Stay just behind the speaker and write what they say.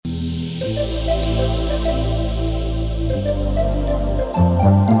Hello,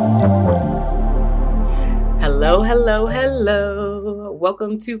 hello, hello.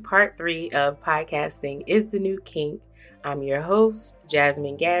 Welcome to part 3 of Podcasting is the New Kink. I'm your host,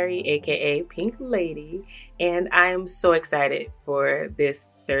 Jasmine Gary, aka Pink Lady, and I'm so excited for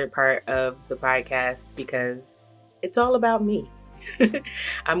this third part of the podcast because it's all about me.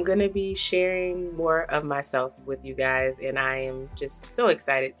 I'm going to be sharing more of myself with you guys, and I am just so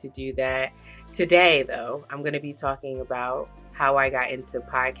excited to do that. Today, though, I'm going to be talking about how I got into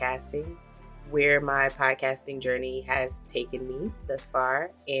podcasting, where my podcasting journey has taken me thus far,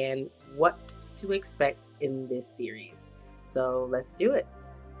 and what to expect in this series. So let's do it.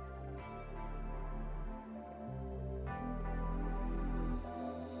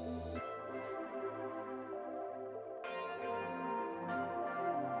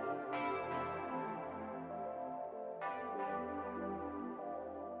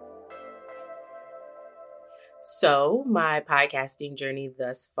 So my podcasting journey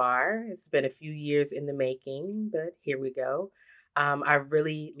thus far, it's been a few years in the making, but here we go. I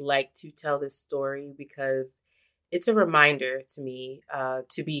really like to tell this story because it's a reminder to me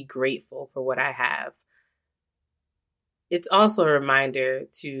to be grateful for what I have. It's also a reminder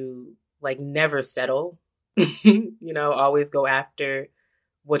to never settle, always go after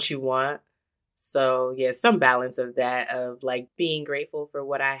what you want. So yeah, some balance of that, of being grateful for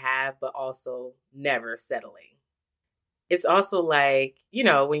what I have, but also never settling. It's also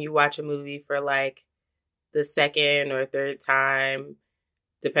when you watch a movie for the second or third time,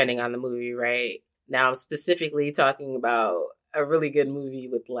 depending on the movie, right? Now I'm specifically talking about a really good movie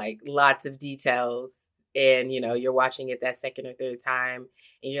with lots of details, and you're watching it that second or third time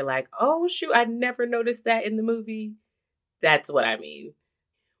and you're like, oh shoot, I never noticed that in the movie. That's what I mean.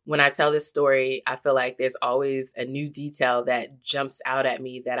 When I tell this story, I feel like there's always a new detail that jumps out at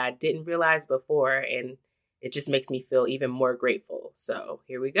me that I didn't realize before, and it just makes me feel even more grateful. So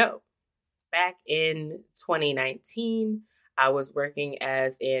here we go. Back in 2019, I was working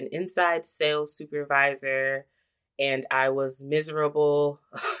as an inside sales supervisor, and I was miserable.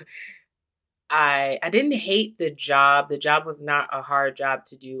 I didn't hate the job. The job was not a hard job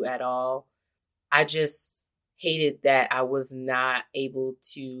to do at all. I just hated that I was not able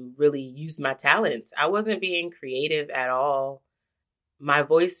to really use my talents. I wasn't being creative at all. My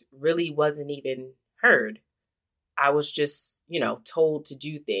voice really wasn't even heard. I was just, told to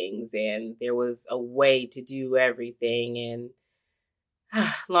do things, and there was a way to do everything. And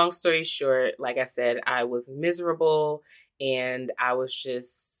long story short, like I said, I was miserable and I was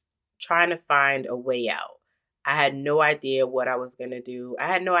just trying to find a way out. I had no idea what I was going to do. I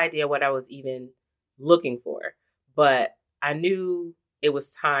had no idea what I was even looking for, but I knew it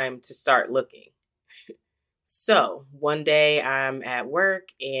was time to start looking. So one day I'm at work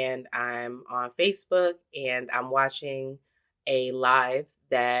and I'm on Facebook and I'm watching a live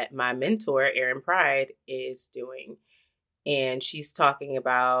that my mentor, Erin Pride, is doing. And she's talking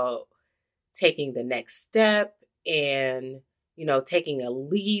about taking the next step and, taking a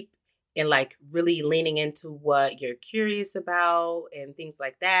leap and really leaning into what you're curious about and things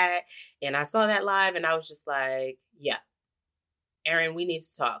like that. And I saw that live and I was just like, yeah, Erin, we need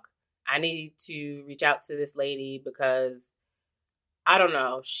to talk. I need to reach out to this lady because I don't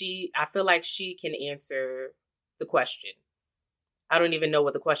know. I feel like she can answer the question. I don't even know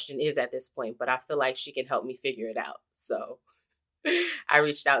what the question is at this point, but I feel like she can help me figure it out. So I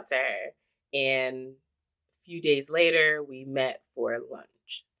reached out to her, and a few days later, we met for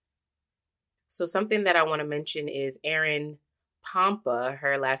lunch. So something that I want to mention is Erin Pompa.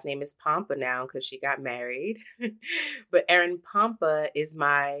 Her last name is Pompa now because she got married. But Erin Pompa is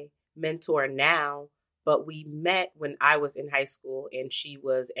my mentor now, but we met when I was in high school and she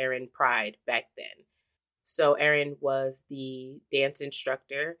was Erin Pride back then. So Erin was the dance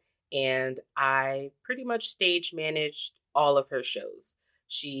instructor and I pretty much stage managed all of her shows.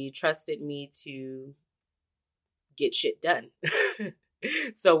 She trusted me to get shit done.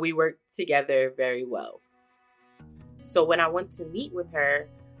 So we worked together very well. So when I went to meet with her,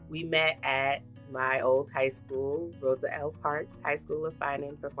 we met at my old high school, Rosa L. Parks High School of Fine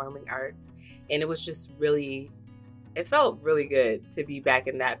and Performing Arts. And it was just it felt really good to be back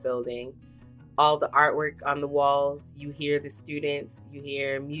in that building. All the artwork on the walls, you hear the students, you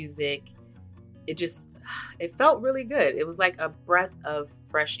hear music. It felt really good. It was like a breath of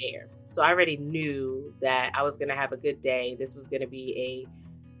fresh air. So I already knew that I was going to have a good day. This was going to be a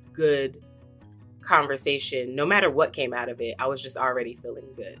good conversation. No matter what came out of it, I was just already feeling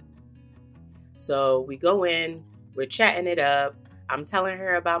good. So we go in, we're chatting it up. I'm telling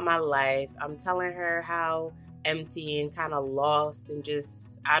her about my life. I'm telling her how, empty and kind of lost and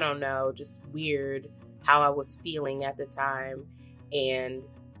just, I don't know, just weird how I was feeling at the time. And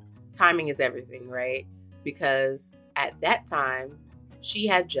timing is everything, right? Because at that time, she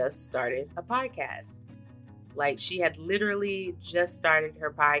had just started a podcast. Like, she had literally just started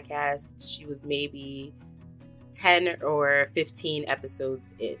her podcast. She was maybe 10 or 15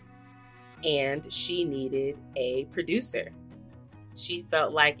 episodes in, and she needed a producer. She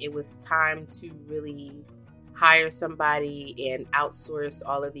felt like it was time to really hire somebody and outsource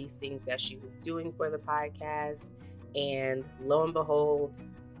all of these things that she was doing for the podcast. And lo and behold,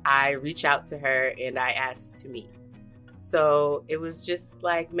 I reached out to her and I asked to meet. So it was just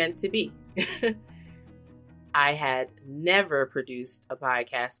like meant to be. I had never produced a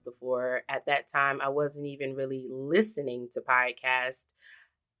podcast before. At that time, I wasn't even really listening to podcasts.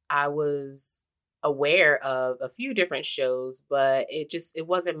 I was aware of a few different shows, but it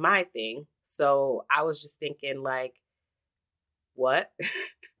wasn't my thing. So I was just thinking like, what?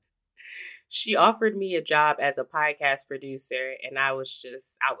 She offered me a job as a podcast producer, and I was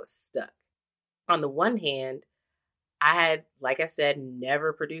stuck. On the one hand, I had, like I said,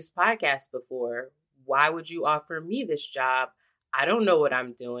 never produced podcasts before. Why would you offer me this job? I don't know what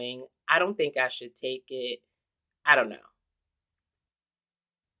I'm doing. I don't think I should take it. I don't know.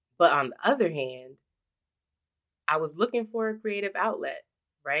 But on the other hand, I was looking for a creative outlet,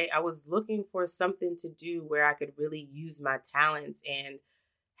 right? I was looking for something to do where I could really use my talents and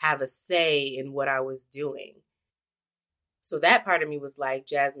have a say in what I was doing. So that part of me was like,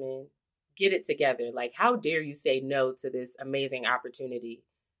 Jasmine, get it together. Like, how dare you say no to this amazing opportunity?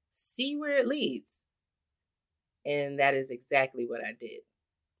 See where it leads. And that is exactly what I did.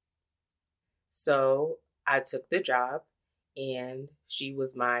 So I took the job, and she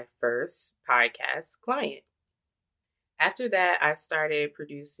was my first podcast client. After that, I started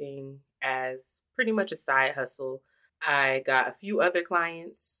producing as pretty much a side hustle. I got a few other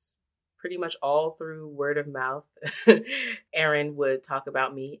clients, pretty much all through word of mouth. Erin would talk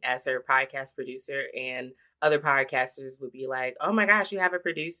about me as her podcast producer, and other podcasters would be like, oh my gosh, you have a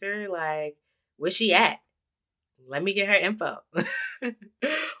producer? Like, where's she at? Let me get her info.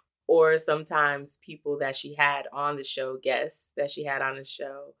 Or sometimes people that she had on the show, guests that she had on the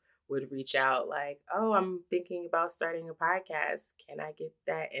show, would reach out like, oh, I'm thinking about starting a podcast. Can I get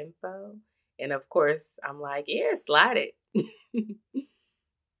that info? And of course, I'm like, yeah, slide it.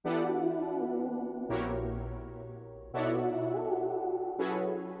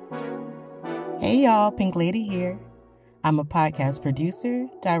 Hey y'all, Pink Lady here. I'm a podcast producer,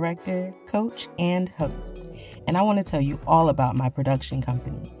 director, coach, and host. And I want to tell you all about my production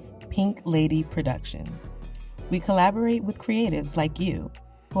company, Pink Lady Productions. We collaborate with creatives like you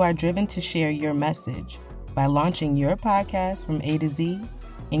who are driven to share your message by launching your podcast from A to Z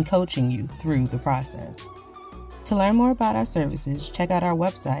and coaching you through the process. To learn more about our services, check out our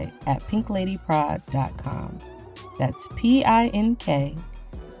website at pinkladyprod.com. That's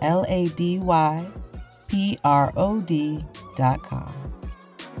PINKLADYPROD.com.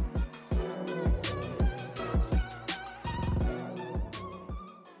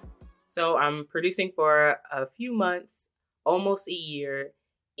 So I'm producing for a few months, almost a year,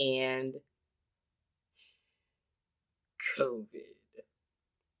 and COVID.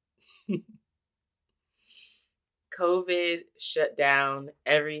 COVID shut down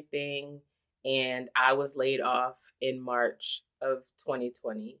everything, and I was laid off in March of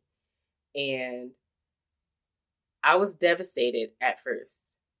 2020. And I was devastated at first.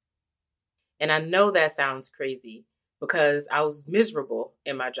 And I know that sounds crazy because I was miserable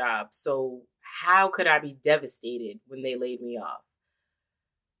in my job. So how could I be devastated when they laid me off?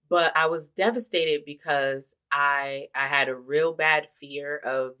 But I was devastated because I had a real bad fear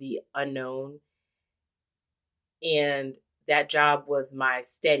of the unknown. And that job was my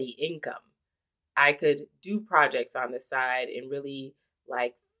steady income. I could do projects on the side and really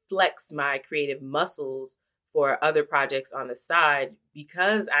like flex my creative muscles for other projects on the side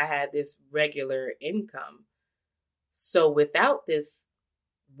because I had this regular income. So without this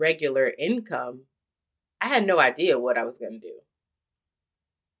regular income, I had no idea what I was going to do.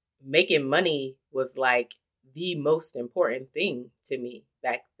 Making money was like the most important thing to me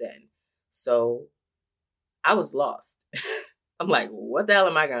back then. So I was lost. I'm like, what the hell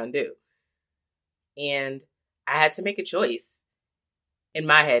am I going to do? And I had to make a choice. In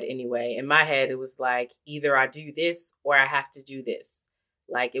my head, anyway. In my head, it was like, either I do this or I have to do this.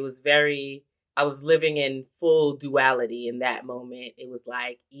 Like, it was I was living in full duality in that moment. It was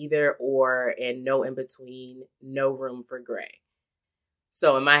like either or and no in between, no room for gray.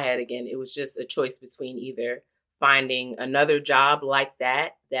 So in my head, again, it was just a choice between either finding another job like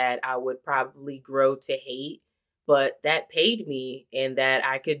that I would probably grow to hate but that paid me and that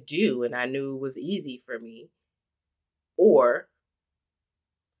I could do and I knew was easy for me. Or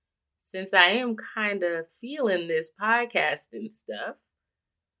since I am kind of feeling this podcasting stuff,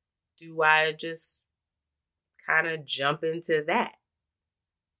 do I just kind of jump into that?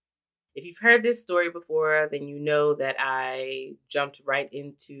 If you've heard this story before, then you know that I jumped right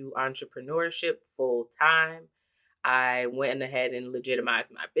into entrepreneurship full time. I went ahead and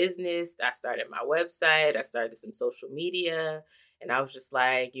legitimized my business. I started my website. I started some social media. And I was just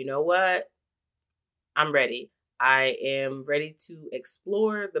like, you know what? I'm ready. I am ready to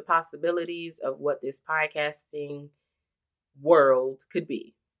explore the possibilities of what this podcasting world could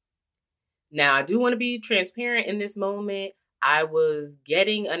be. Now, I do want to be transparent in this moment. I was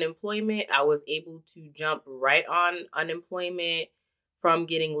getting unemployment. I was able to jump right on unemployment from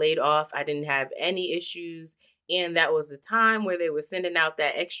getting laid off. I didn't have any issues. And that was a time where they were sending out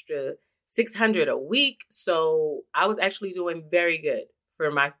that extra $600 a week. So I was actually doing very good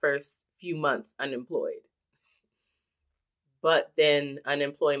for my first few months unemployed. But then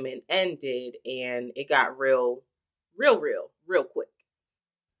unemployment ended and it got real quick.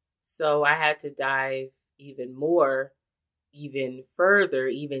 So I had to dive even more, even further,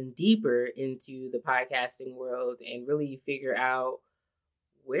 even deeper into the podcasting world and really figure out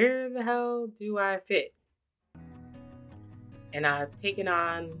where the hell do I fit? And I've taken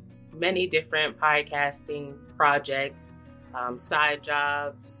on many different podcasting projects, side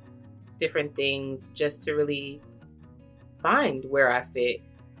jobs, different things just to really find where I fit.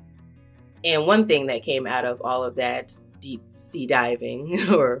 And one thing that came out of all of that deep sea diving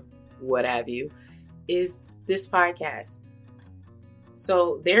or what have you is this podcast.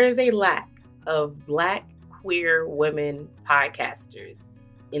 So there is a lack of Black queer women podcasters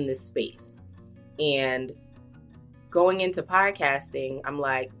in this space. And going into podcasting, I'm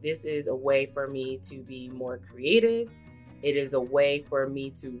like, this is a way for me to be more creative. It is a way for me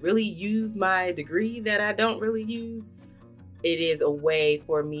to really use my degree that I don't really use. It is a way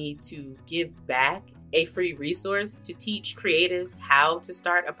for me to give back a free resource to teach creatives how to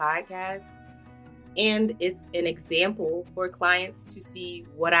start a podcast. And it's an example for clients to see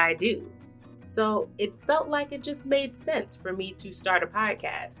what I do. So it felt like it just made sense for me to start a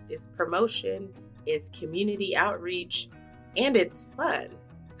podcast. It's promotion, it's community outreach, and it's fun.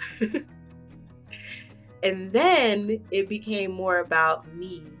 And then it became more about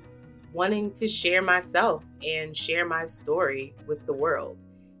me wanting to share myself and share my story with the world.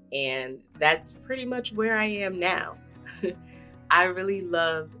 And that's pretty much where I am now. I really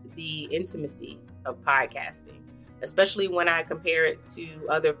love the intimacy of podcasting, especially when I compare it to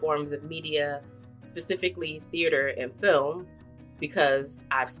other forms of media, specifically theater and film, because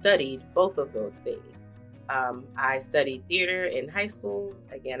I've studied both of those things. I studied theater in high school.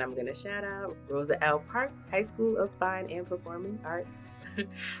 Again, I'm going to shout out Rosa L. Parks High School of Fine and Performing Arts.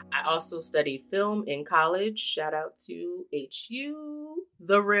 I also studied film in college. Shout out to HU,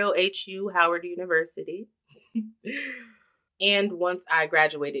 the real HU, Howard University. And once I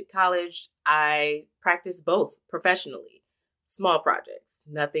graduated college, I practiced both professionally. Small projects,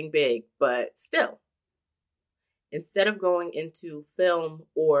 nothing big, but still. Instead of going into film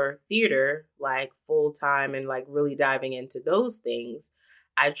or theater, like full time and like really diving into those things,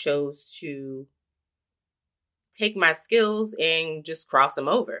 I chose to take my skills and just cross them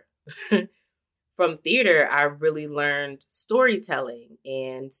over. From theater, I really learned storytelling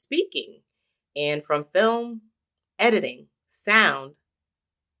and speaking. And from film, editing, sound.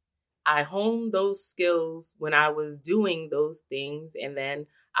 I honed those skills when I was doing those things, and then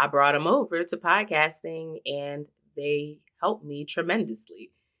I brought them over to podcasting, and they helped me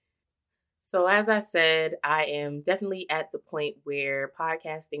tremendously. So as I said, I am definitely at the point where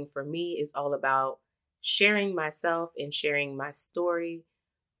podcasting for me is all about sharing myself and sharing my story.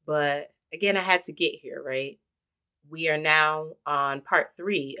 But again, I had to get here, right? We are now on part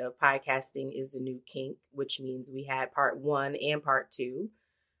 3 of Podcasting is the New Kink, which means we had part 1 and part 2.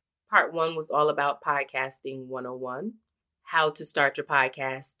 Part 1 was all about Podcasting 101, how to start your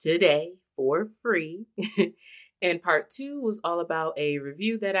podcast today for free. And part 2 was all about a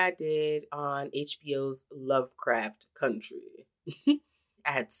review that I did on HBO's Lovecraft Country.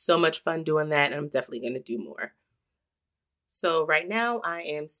 I had so much fun doing that, and I'm definitely going to do more. So right now, I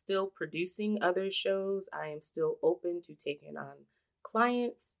am still producing other shows. I am still open to taking on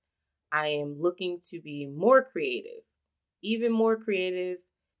clients. I am looking to be more creative, even more creative,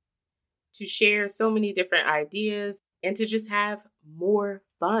 to share so many different ideas and to just have more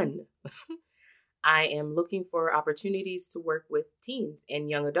fun. I am looking for opportunities to work with teens and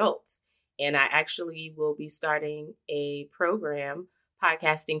young adults. And I actually will be starting a program,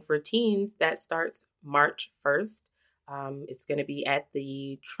 Podcasting for Teens that starts March 1st. It's going to be at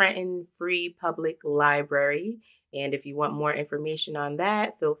the Trenton Free Public Library. And if you want more information on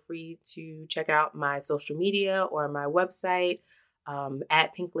that, feel free to check out my social media or my website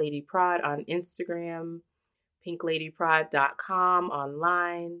at Pink Lady Prod on Instagram, pinkladyprod.com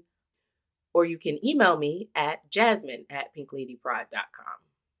online, or you can email me at jasmine@pinkladyprod.com.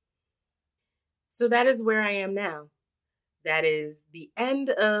 So that is where I am now. That is the end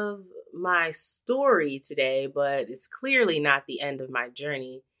of my story today, but it's clearly not the end of my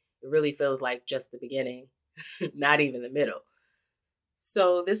journey. It really feels like just the beginning, not even the middle.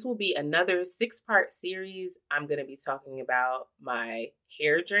 So this will be another 6-part series. I'm going to be talking about my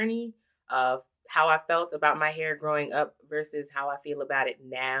hair journey, of how I felt about my hair growing up versus how I feel about it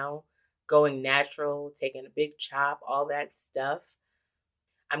now, going natural, taking a big chop, all that stuff.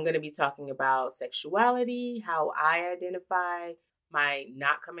 I'm going to be talking about sexuality, how I identify my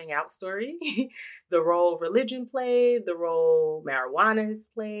not coming out story, the role religion played, the role marijuana has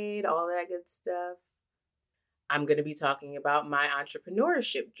played, all that good stuff. I'm going to be talking about my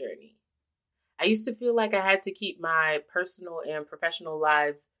entrepreneurship journey. I used to feel like I had to keep my personal and professional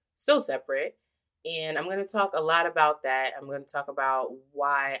lives so separate, and I'm going to talk a lot about that. I'm going to talk about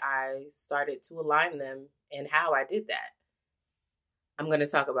why I started to align them and how I did that. I'm going to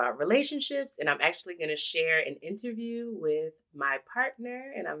talk about relationships, and I'm actually going to share an interview with my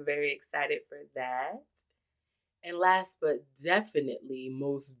partner, and I'm very excited for that. And last but definitely,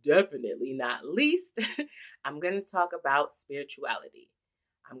 most definitely not least, I'm going to talk about spirituality.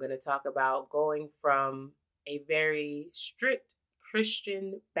 I'm going to talk about going from a very strict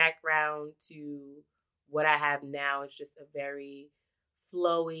Christian background to what I have now is just a very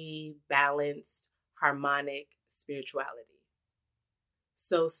flowy, balanced, harmonic spirituality.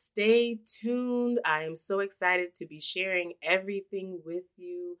 So stay tuned. I am so excited to be sharing everything with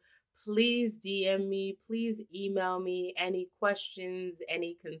you. Please DM me. Please email me any questions,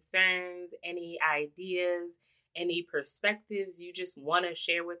 any concerns, any ideas, any perspectives you just want to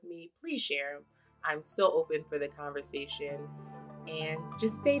share with me. Please share them. I'm so open for the conversation. And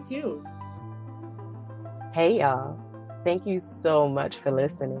just stay tuned. Hey, y'all. Thank you so much for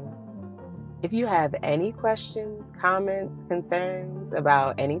listening. If you have any questions, comments, concerns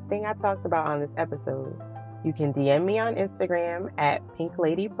about anything I talked about on this episode, you can DM me on Instagram at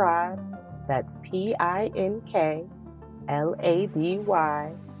pinkladyprod. That's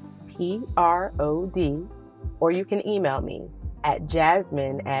PINKLADYPROD. Or you can email me at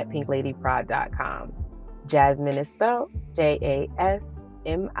jasmine@pinkladyprod.com. Jasmine is spelled JASMINE.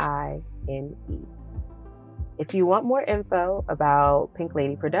 If you want more info about Pink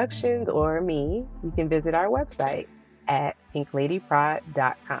Lady Productions or me, you can visit our website at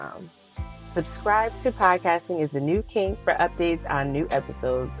pinkladyprod.com. Subscribe to Podcasting is the New Kink for updates on new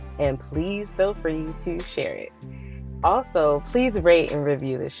episodes, and please feel free to share it. Also, please rate and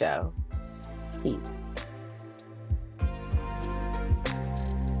review the show. Peace.